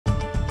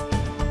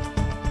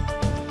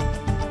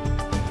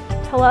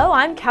Hello,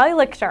 I'm Cali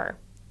Lichter.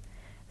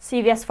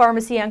 CVS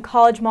Pharmacy on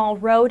College Mall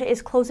Road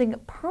is closing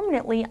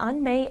permanently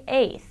on May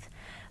 8th.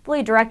 The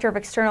lead director of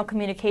external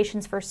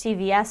communications for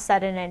CVS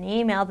said in an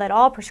email that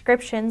all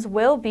prescriptions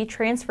will be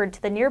transferred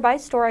to the nearby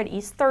store at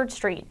East 3rd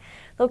Street.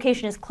 The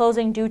location is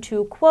closing due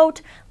to,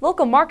 quote,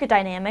 local market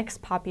dynamics,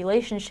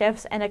 population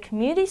shifts, and a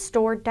community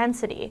store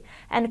density,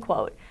 end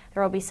quote.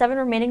 There will be 7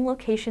 remaining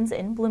locations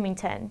in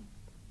Bloomington.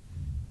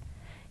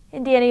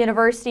 Indiana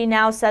University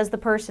now says the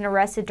person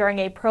arrested during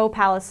a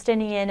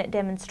pro-Palestinian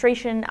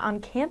demonstration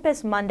on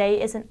campus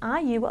Monday is an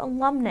IU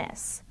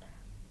alumnus.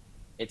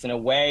 It's in a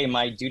way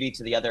my duty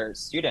to the other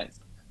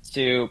students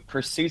to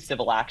pursue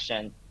civil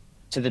action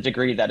to the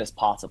degree that is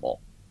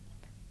possible.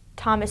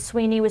 Thomas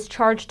Sweeney was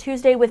charged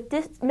Tuesday with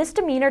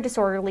misdemeanor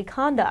disorderly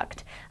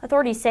conduct.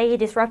 Authorities say he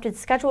disrupted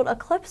scheduled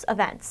Eclipse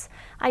events.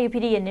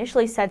 IUPD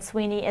initially said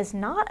Sweeney is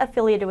not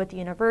affiliated with the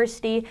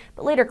university,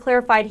 but later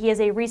clarified he is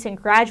a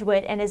recent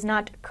graduate and is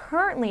not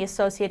currently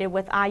associated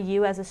with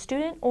IU as a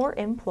student or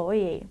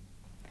employee.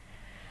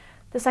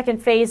 The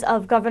second phase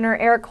of Governor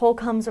Eric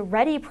Holcomb's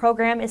READI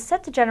program is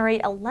set to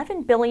generate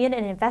 $11 billion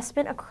in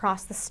investment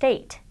across the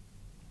state.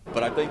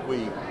 But I think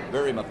we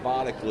very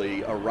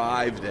methodically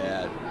arrived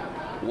at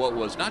what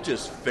was not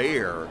just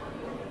fair,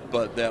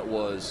 but that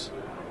was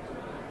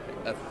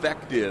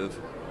effective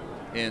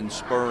in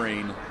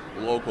spurring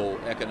local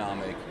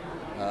economic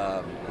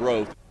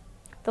growth.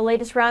 The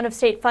latest round of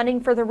state funding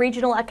for the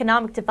Regional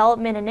Economic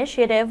Development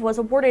Initiative was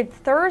awarded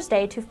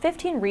Thursday to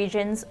 15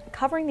 regions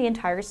covering the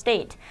entire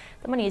state.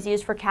 The money is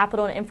used for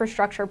capital and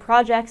infrastructure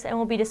projects and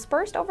will be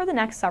dispersed over the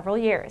next several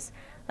years.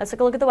 Let's take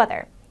a look at the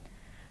weather.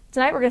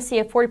 Tonight we're going to see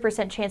a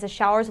 40% chance of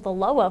showers with a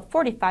low of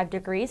 45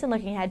 degrees, and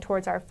looking ahead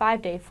towards our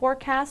 5-day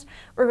forecast,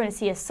 we're going to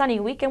see a sunny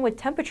weekend with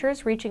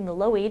temperatures reaching the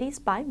low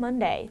 80s by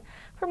Monday.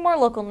 For more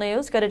local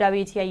news, go to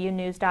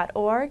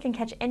WTIUnews.org and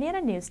catch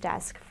Indiana News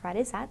Desk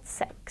Fridays at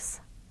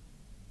 6.